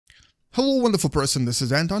Hello wonderful person, this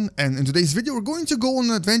is Anton, and in today's video we're going to go on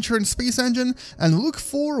an adventure in Space Engine and look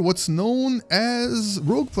for what's known as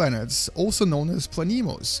rogue planets, also known as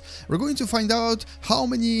planemos. We're going to find out how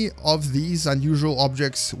many of these unusual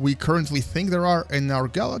objects we currently think there are in our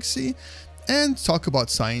galaxy, and talk about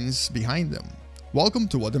science behind them. Welcome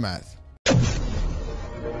to What the Math.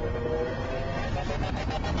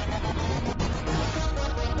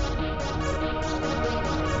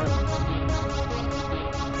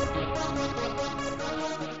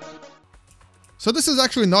 So this is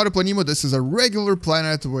actually not a planemo, this is a regular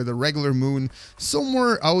planet with a regular moon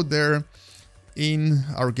somewhere out there in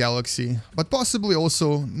our galaxy, but possibly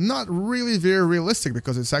also not really very realistic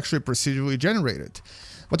because it's actually procedurally generated.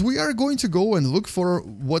 But we are going to go and look for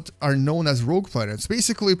what are known as rogue planets,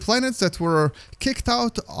 basically planets that were kicked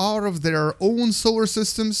out of their own solar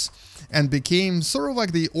systems and became sort of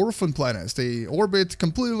like the orphan planets. They orbit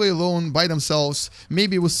completely alone by themselves,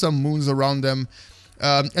 maybe with some moons around them.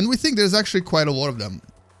 And we think there's actually quite a lot of them.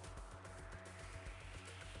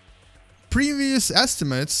 Previous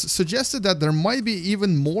estimates suggested that there might be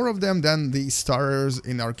even more of them than the stars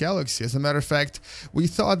in our galaxy. As a matter of fact, we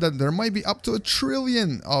thought that there might be up to 1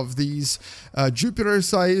 trillion of these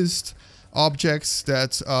Jupiter-sized objects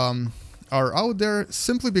that are out there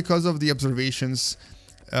simply because of the observations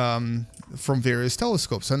from various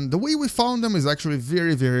telescopes. And the way we found them is actually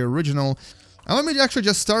very, very original. And let me actually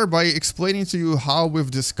just start by explaining to you how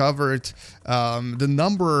we've discovered the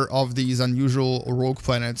number of these unusual rogue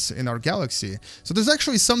planets in our galaxy. So there's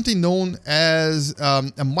actually something known as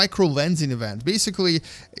a micro-lensing event. Basically,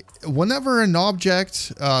 whenever an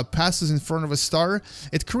object passes in front of a star,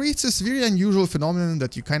 it creates this very unusual phenomenon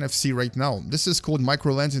that you kind of see right now. This is called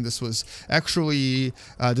micro-lensing. This was actually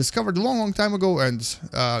discovered a long, long time ago and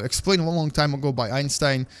explained a long, long time ago by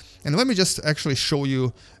Einstein. And let me just actually show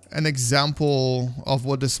you an example of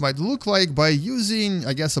what this might look like by using,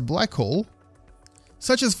 I guess, a black hole,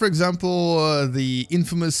 such as, for example, the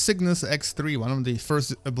infamous Cygnus X3, one of the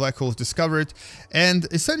first black holes discovered. And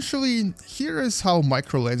essentially, here is how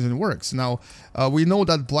microlensing works. Now, we know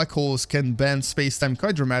that black holes can bend space-time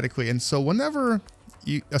quite dramatically, and so whenever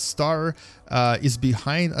a star is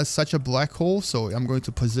behind such a black hole, so I'm going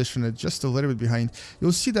to position it just a little bit behind,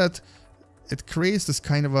 you'll see that it creates this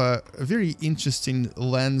kind of a very interesting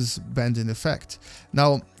lens bending effect.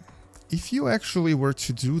 Now, if you actually were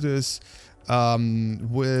to do this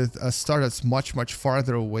with a star that's much, much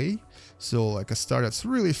farther away, so like a star that's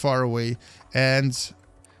really far away, and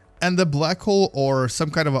the black hole or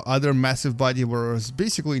some kind of other massive body was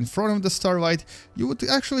basically in front of the starlight, you would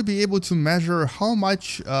actually be able to measure how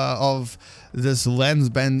much of this lens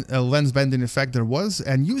bending effect there was,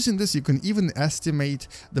 and using this you can even estimate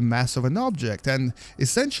the mass of an object. And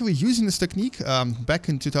essentially using this technique, back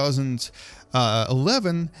in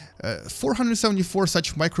 2011, 474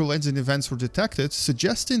 such microlensing events were detected,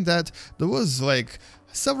 suggesting that there was like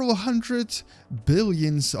several hundred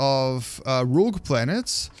billions of rogue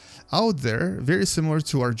planets out there, very similar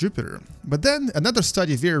to our Jupiter. But then another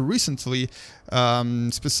study very recently,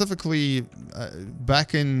 specifically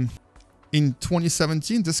back in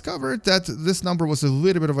 2017, discovered that this number was a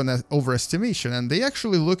little bit of an overestimation, and they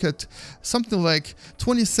actually look at something like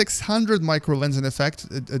 2,600 microlensing effect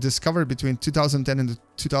discovered between 2010 and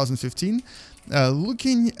 2015,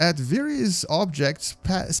 looking at various objects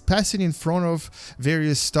passing in front of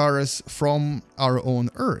various stars from our own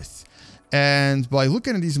Earth. And by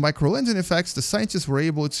looking at these microlensing effects, the scientists were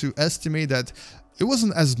able to estimate that it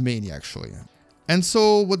wasn't as many actually. And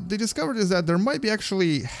so what they discovered is that there might be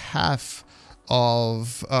actually half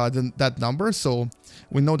of that number. So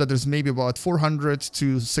we know that there's maybe about 400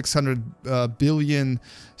 to 600 billion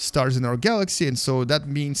stars in our galaxy. And so that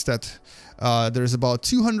means that there's about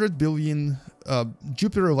 200 billion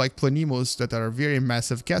Jupiter-like planemos that are very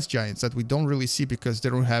massive gas giants that we don't really see because they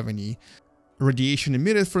don't have any radiation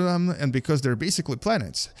emitted from them, and because they're basically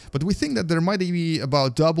planets. But we think that there might be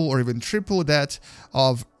about double or even triple that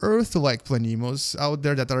of Earth-like planemos out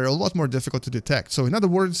there that are a lot more difficult to detect. So in other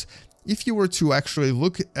words, if you were to actually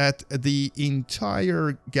look at the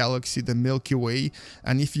entire galaxy, the Milky Way,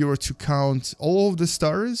 and if you were to count all of the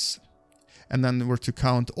stars, and then were to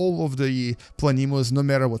count all of the planemos, no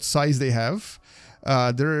matter what size they have,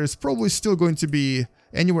 there is probably still going to be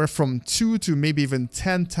anywhere from 2 to maybe even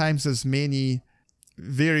 10 times as many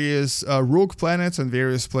various rogue planets and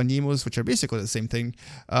various planemos, which are basically the same thing,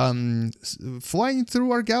 flying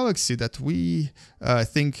through our galaxy that we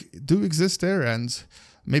think do exist there. And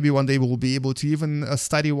Maybe one day we'll be able to even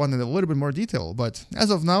study one in a little bit more detail, but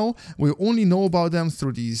as of now, we only know about them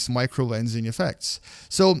through these micro-lensing effects.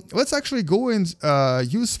 So let's actually go and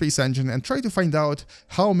use Space Engine and try to find out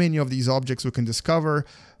how many of these objects we can discover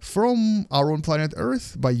from our own planet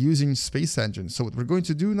Earth by using Space Engine. So what we're going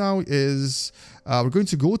to do now is we're going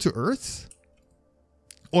to go to Earth.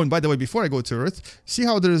 Oh, and by the way, before I go to Earth, see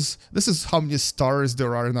how this is how many stars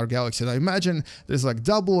there are in our galaxy. And I imagine there's like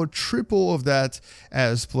double or triple of that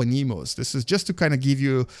as Planemos. This is just to kind of give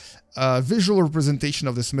you a visual representation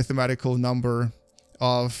of this mathematical number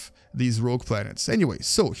of these rogue planets. Anyway,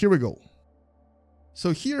 so here we go.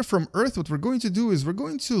 So here from Earth, what we're going to do is we're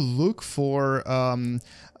going to look for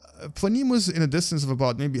Planemos in a distance of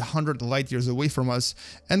about maybe 100 light years away from us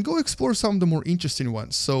and go explore some of the more interesting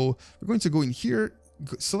ones. So we're going to go in here,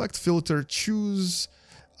 select filter, choose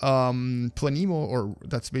Planemo, or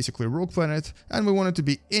that's basically a rogue planet, and we want it to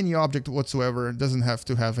be any object whatsoever. It doesn't have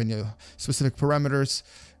to have any specific parameters.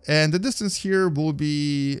 And the distance here will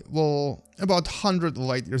be, well, about 100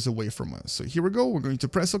 light years away from us. So here we go, we're going to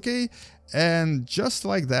press OK, and just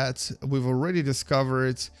like that, we've already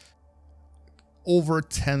discovered over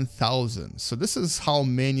 10,000. So this is how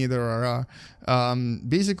many there are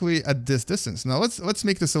basically at this distance. Now let's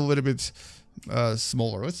make this a little bit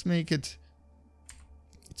smaller. Let's make it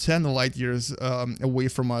 10 light years away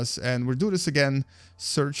from us, and we'll do this again.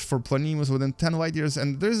 Search for Planemos within 10 light years,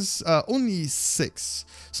 and there's only 6.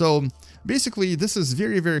 So basically this is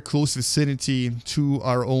very, very close vicinity to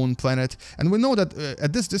our own planet, and we know that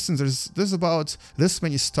at this distance there's about this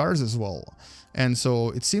many stars as well, and so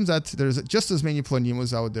it seems that there's just as many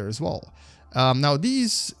Planemos out there as well. Now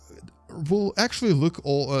these will actually look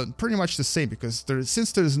all pretty much the same, because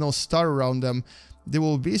since there's no star around them, they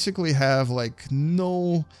will basically have like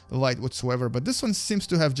no light whatsoever. But this one seems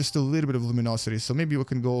to have just a little bit of luminosity, so maybe we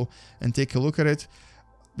can go and take a look at it,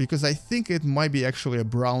 because I think it might be actually a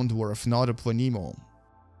brown dwarf, not a Planemo.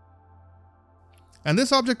 And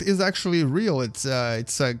this object is actually real. It's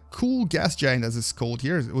a cool gas giant, as it's called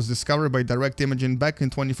here. It was discovered by direct imaging back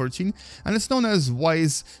in 2014, and it's known as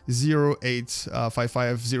WISE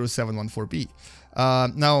 08550714b.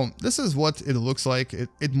 Now, this is what it looks like.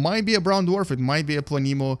 It might be a brown dwarf, it might be a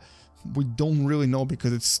Planemo. We don't really know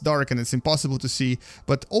because it's dark and it's impossible to see.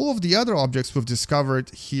 But all of the other objects we've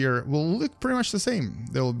discovered here will look pretty much the same.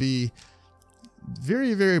 There will be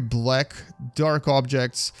very, very black, dark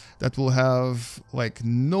objects that will have like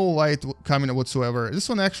no light coming whatsoever. This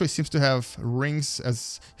one actually seems to have rings,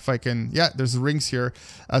 as if I can, yeah, there's rings here.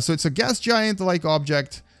 So it's a gas giant-like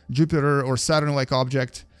object, Jupiter or Saturn-like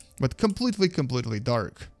object, but completely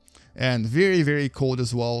dark and very, very cold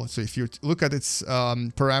as well. So if you look at its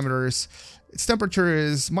parameters, its temperature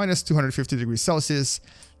is minus 250 degrees Celsius.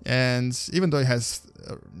 And even though it has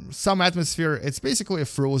some atmosphere, it's basically a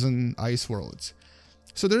frozen ice world.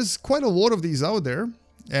 So there's quite a lot of these out there.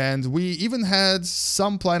 And we even had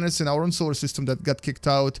some planets in our own solar system that got kicked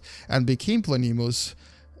out and became Planemos.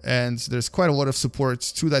 And there's quite a lot of support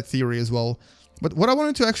to that theory as well. But what I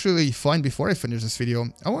wanted to actually find before I finish this video,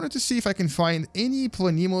 I wanted to see if I can find any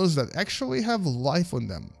Planemos that actually have life on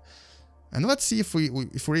them. And let's see if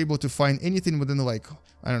we're able to find anything within, like,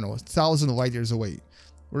 I don't know, 1,000 light years away.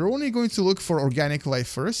 We're only going to look for organic life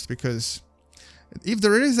first, because if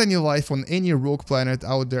there is any life on any rogue planet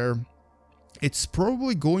out there, it's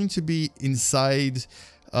probably going to be inside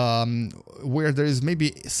where there is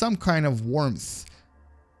maybe some kind of warmth.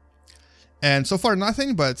 And so far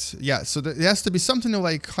nothing, but yeah, so there has to be something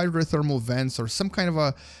like hydrothermal vents or some kind of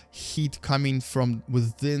a heat coming from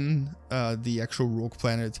within the actual rogue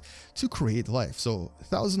planet to create life. So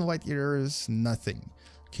 1,000 light years, nothing.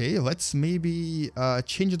 Okay, let's maybe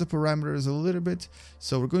change the parameters a little bit.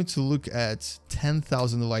 So we're going to look at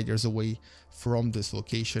 10,000 light years away from this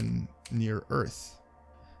location near Earth.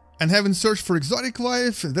 And having searched for exotic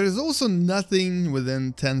life, there is also nothing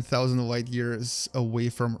within 10,000 light years away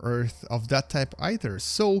from Earth of that type either.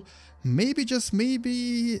 So maybe, just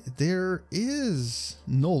maybe, there is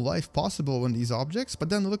no life possible on these objects. But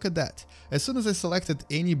then look at that. As soon as I selected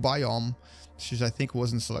any biome, which I think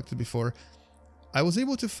wasn't selected before, I was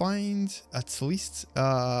able to find at least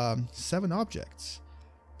 7 objects.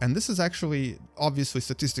 And this is actually obviously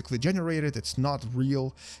statistically generated. It's not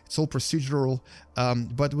real. It's all procedural.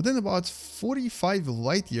 But within about 45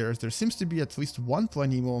 light years, there seems to be at least one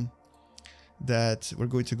Planemo that we're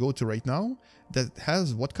going to go to right now that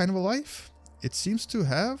has what kind of a life? It seems to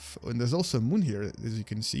have, and there's also a moon here, as you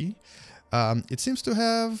can see. It seems to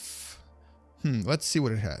have, let's see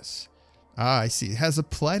what it has. Ah, I see. It has a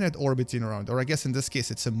planet orbiting around, or I guess in this case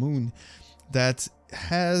it's a moon that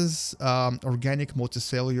has organic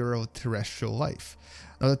multicellular terrestrial life.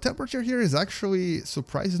 Now the temperature here is actually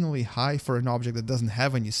surprisingly high for an object that doesn't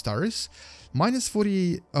have any stars, minus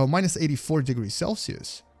 84 degrees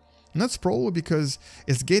Celsius. And that's probably because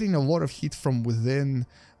it's getting a lot of heat from within,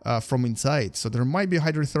 from inside. So there might be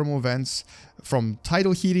hydrothermal vents from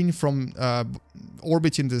tidal heating from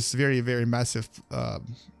orbiting this very, very massive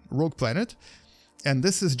rogue planet. And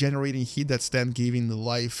this is generating heat that's then giving the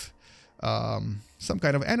life some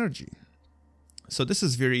kind of energy. So this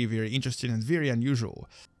is very, very interesting and very unusual.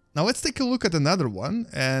 Now let's take a look at another one.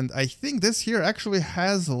 And I think this here actually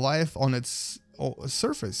has life on its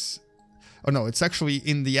surface. Oh no, it's actually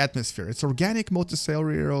in the atmosphere. It's organic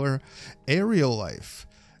multicellular aerial life.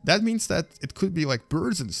 That means that it could be like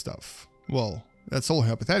birds and stuff. Well, that's all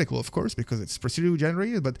hypothetical, of course, because it's procedurally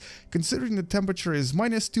generated, but considering the temperature is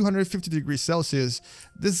minus 250 degrees Celsius,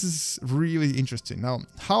 this is really interesting. Now,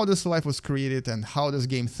 how this life was created and how this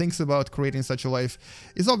game thinks about creating such a life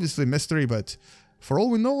is obviously a mystery, but for all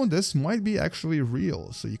we know, this might be actually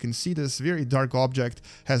real. So you can see this very dark object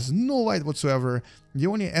has no light whatsoever. The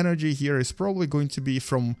only energy here is probably going to be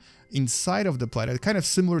from inside of the planet, kind of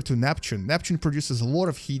similar to Neptune. Neptune produces a lot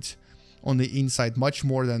of heat on the inside, much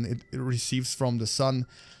more than it receives from the sun.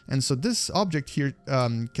 And so this object here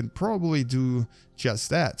can probably do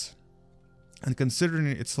just that. And considering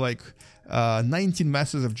it's like 19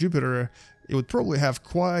 masses of Jupiter, it would probably have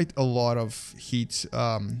quite a lot of heat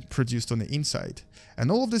produced on the inside.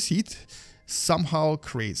 And all of this heat somehow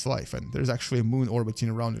creates life. And there's actually a moon orbiting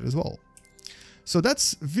around it as well. So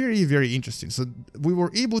that's very, very interesting. So we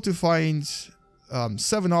were able to find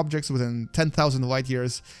 7 objects within 10,000 light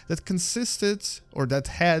years that consisted or that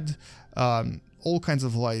had all kinds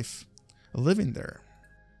of life living there.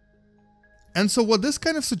 And so what this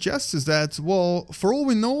kind of suggests is that, well, for all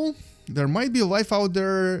we know, there might be life out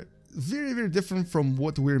there very, very different from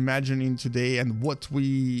what we're imagining today and what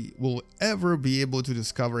we will ever be able to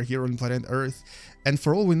discover here on planet Earth. And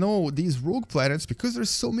for all we know, these rogue planets, because there's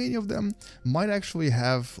so many of them, might actually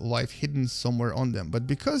have life hidden somewhere on them. But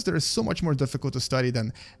because they're so much more difficult to study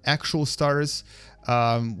than actual stars,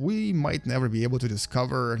 we might never be able to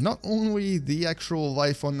discover not only the actual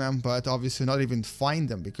life on them, but obviously not even find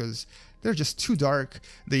them because they're just too dark.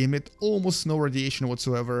 They emit almost no radiation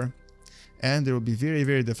whatsoever. And they will be very,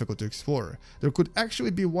 very difficult to explore. There could actually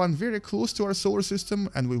be one very close to our solar system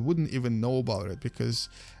and we wouldn't even know about it because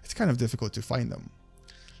it's kind of difficult to find them.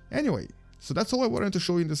 Anyway, so that's all I wanted to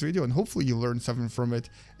show you in this video and hopefully you learned something from it.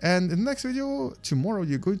 And in the next video, tomorrow,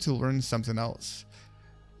 you're going to learn something else.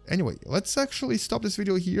 Anyway, let's actually stop this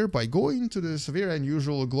video here by going to this very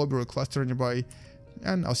unusual globular cluster nearby.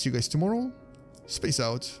 And I'll see you guys tomorrow. Space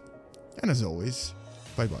out. And as always,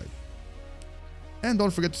 bye-bye. And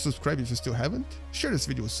don't forget to subscribe if you still haven't. Share this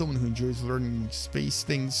video with someone who enjoys learning space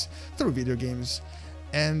things through video games.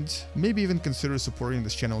 And maybe even consider supporting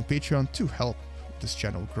this channel on Patreon to help this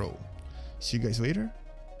channel grow. See you guys later.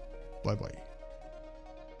 Bye bye.